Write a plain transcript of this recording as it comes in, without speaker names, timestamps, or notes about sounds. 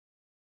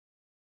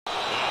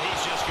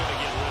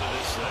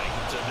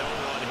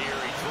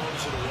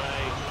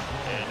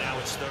And now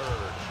it's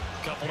third.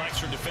 Couple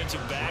extra defensive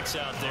backs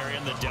out there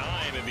in the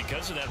dime, and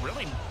because of that,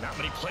 really not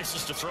many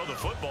places to throw the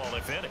football,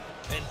 if any.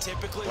 And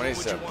typically, what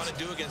would you want to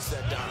do against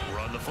that dime?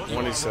 Run the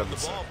football. Run the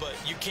ball, but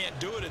you can't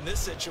do it in this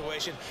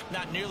situation.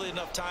 Not nearly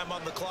enough time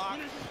on the clock.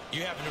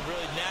 You having to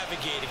really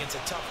navigate against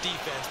a tough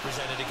defense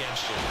presented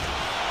against you.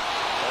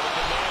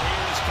 Open man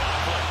here is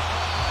Conklin.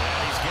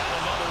 And he's got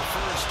another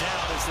first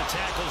down as the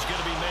tackle's going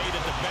to be made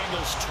at the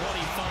Bengals'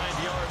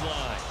 25-yard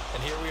line.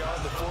 And here we are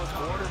in the fourth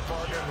quarter,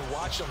 partner, and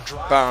watch them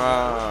drive.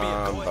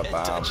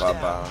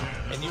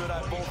 And you and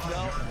I both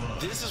know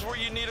this is where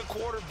you need a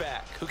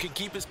quarterback who can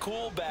keep his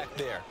cool back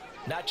there.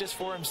 Not just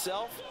for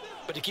himself,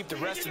 but to keep the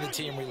rest of the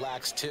team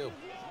relaxed too.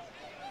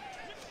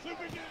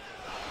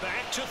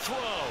 Back to throw.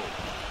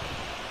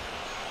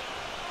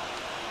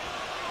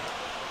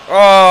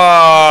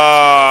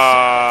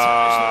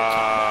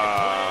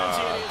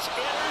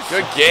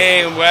 Good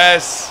game,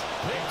 Wes.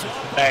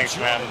 Thanks,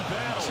 man.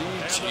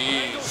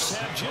 GGs.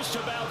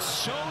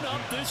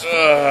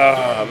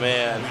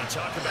 Man. We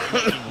talk about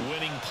making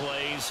winning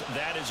plays.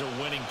 That is a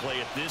winning play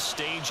at this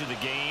stage of the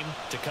game.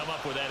 To come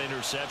up with that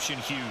interception,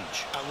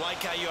 huge. I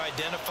like how you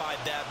identified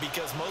that,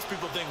 because most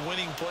people think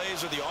winning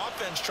plays are the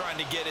offense trying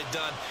to get it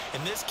done.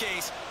 In this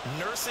case,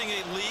 nursing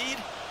a lead,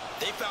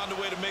 they found a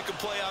way to make a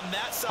play on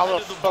that side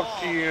of the ball. How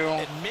the fuck do you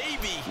and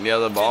maybe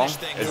kneel the ball?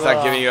 It's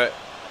not giving you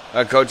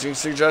a coaching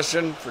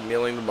suggestion for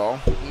kneeling the ball?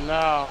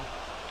 No.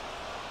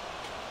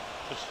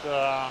 Just,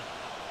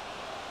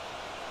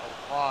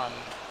 fun.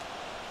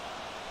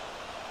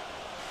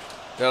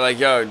 They're like,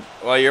 yo,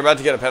 well, you're about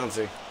to get a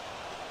penalty.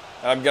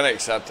 I'm going to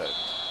accept it.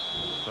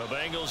 The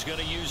Bengals going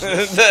to use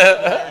this.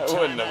 I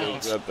wouldn't have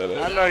accepted it.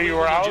 I know you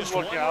were. I was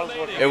looking.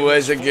 It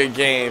was a good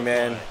game,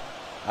 man.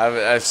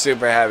 I'm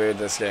super happy with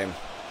this game.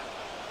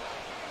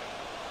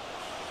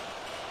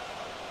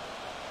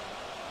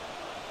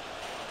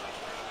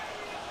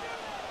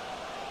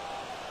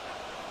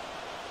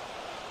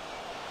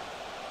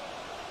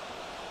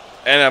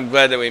 And I'm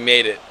glad that we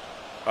made it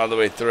all the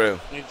way through.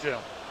 Me too.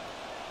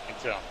 Me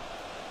too.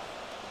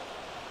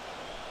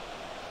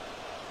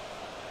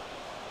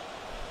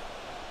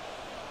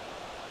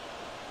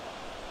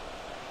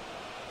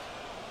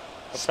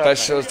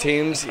 Special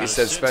teams. He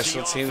said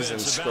special teams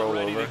and scroll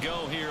over. Ready to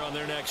go here on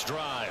their next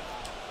drive.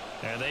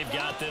 And they've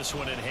got this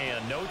one in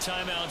hand. No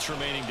timeouts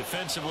remaining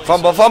defensively.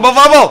 Fumble, fumble,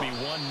 fumble!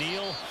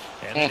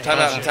 Timeout,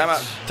 timeout,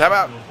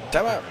 timeout,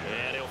 timeout.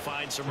 And he'll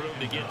find some room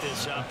to get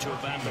this up to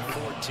about the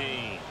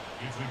 14.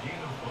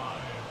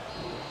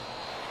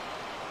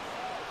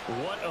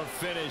 What a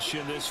finish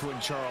in this one,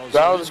 Charles.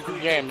 That was a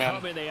good game,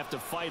 man. They have to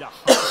fight a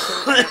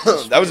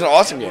that was an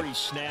awesome game.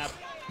 Snap.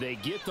 They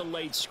get the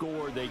late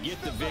score, they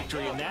get the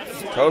victory, and that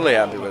totally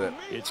happy with it.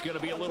 It's going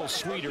to be a little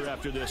sweeter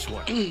after this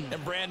one.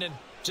 And Brandon,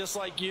 just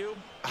like you,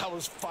 I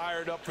was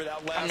fired up for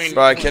that last. I mean,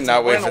 bro, I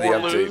cannot wait for the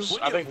update.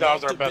 I think that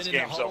was our best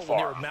game so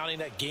far. Mounting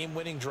that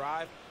game-winning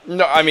drive.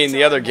 No, I mean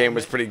the other game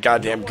was pretty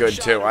goddamn good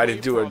too. I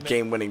didn't do a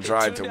game-winning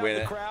drive to win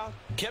it.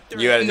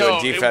 You had to do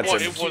a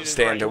defensive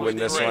stand to win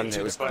this one.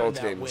 It was both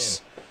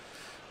games.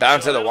 Down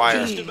to the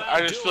wire.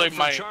 I just feel like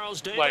at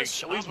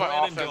least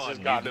my offense has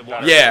gotten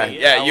better.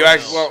 Yeah, you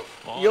actually, well,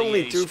 you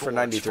only threw for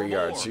 93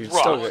 yards. So you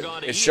still,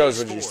 it shows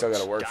what you still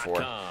got to work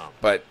for.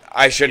 But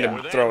I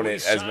shouldn't have thrown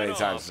it as many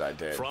times as I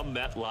did. From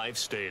MetLife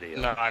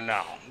Stadium. No, I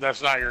know.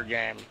 That's not your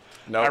game.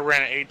 Nope. I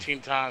ran it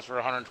 18 times for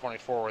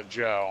 124 with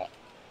Joe.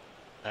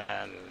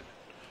 And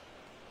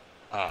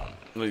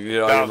you know,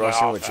 you're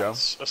rushing with Joe?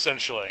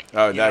 Essentially.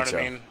 Oh, you know that's what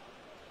Joe. I mean?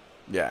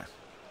 Yeah.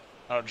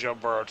 Oh, Joe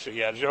Burrow too.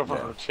 Yeah, Joe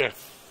Burrow too.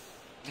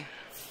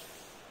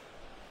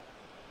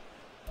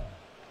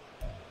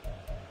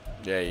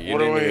 Yeah, you what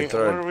didn't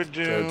do we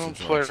do?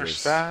 Player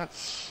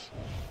stats?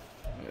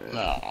 Yeah.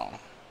 No.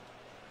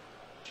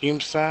 Team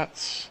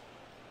stats?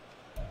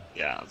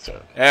 Yeah, that's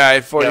it. Yeah, I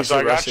had 42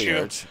 so rushing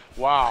yards.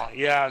 Wow.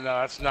 Yeah, no,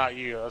 that's not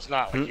you. That's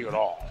not like you at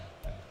all.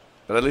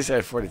 But at least I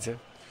had 42.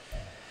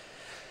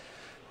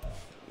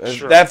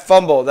 Sure. That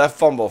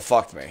fumble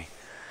fucked me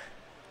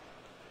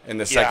in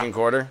the second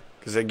quarter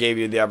because it gave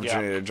you the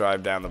opportunity to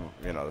drive down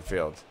the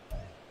field.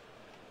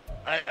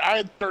 I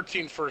had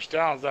 13 first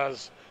downs. That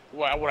was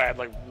what I had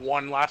like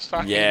one last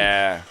time.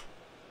 Yeah.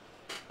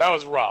 That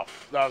was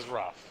rough.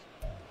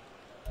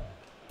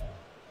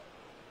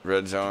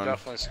 Red zone.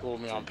 Definitely schooled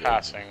me on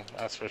passing.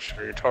 That's for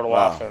sure. Your total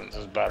offense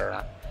is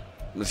better.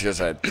 It's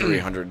because I had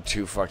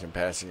 302 fucking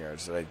passing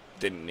yards that I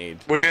didn't need.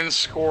 We didn't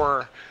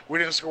score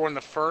in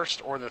the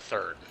first or the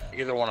third.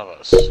 Either one of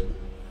those.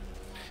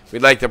 We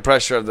like the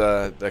pressure of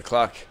the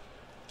clock.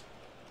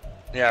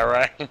 Yeah,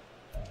 right.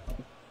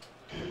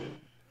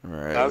 All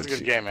right. That was a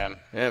good game, man.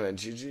 Yeah, man.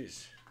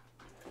 GGs.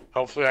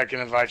 Hopefully, I can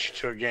invite you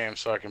to a game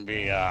so I can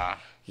be. Yeah,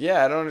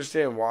 I don't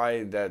understand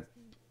why that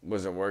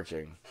wasn't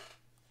working.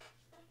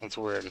 That's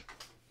weird.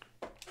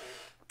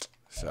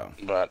 So.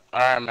 But all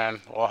right, man.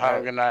 Well,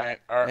 have a good night.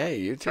 Hey,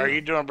 you too. Are you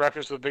doing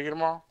breakfast with BiGGiE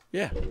tomorrow?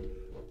 Yeah.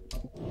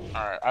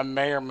 All right. I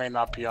may or may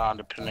not be on,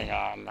 depending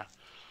on,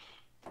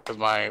 because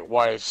my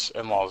wife's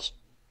in-laws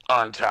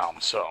are in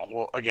town. So,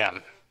 well,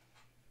 again.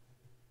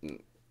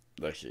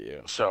 Lucky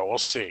you. So we'll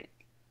see.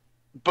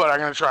 But I'm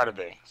going to try to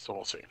be, so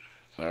we'll see.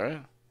 All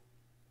right.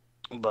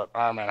 But,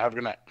 all right, man. Have a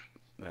good night.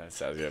 That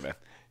sounds good, man.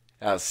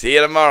 I'll see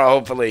you tomorrow,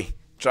 hopefully.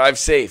 Drive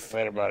safe.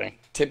 Later, buddy.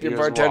 Tip your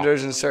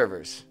bartenders and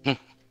servers.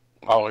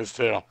 Always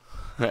do. All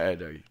right,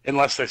 doggy.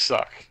 Unless they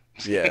suck.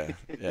 Yeah,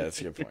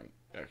 that's a good point,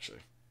 actually.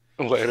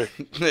 Later.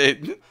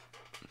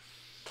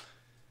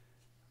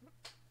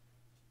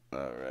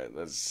 All right,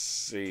 let's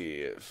see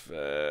if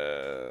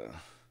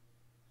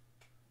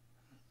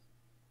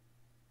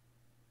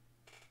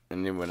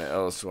anyone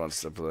else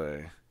wants to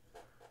play.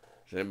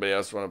 Does anybody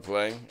else want to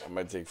play? I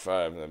might take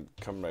 5 and then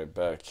come right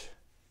back.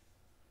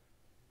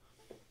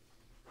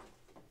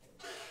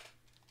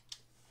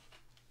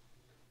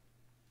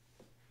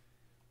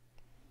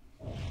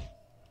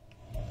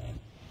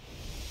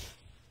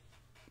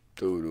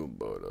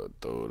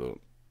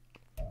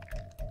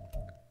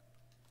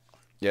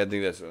 Yeah, I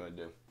think that's what I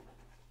do.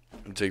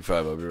 I'll take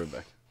 5. I'll be right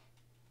back.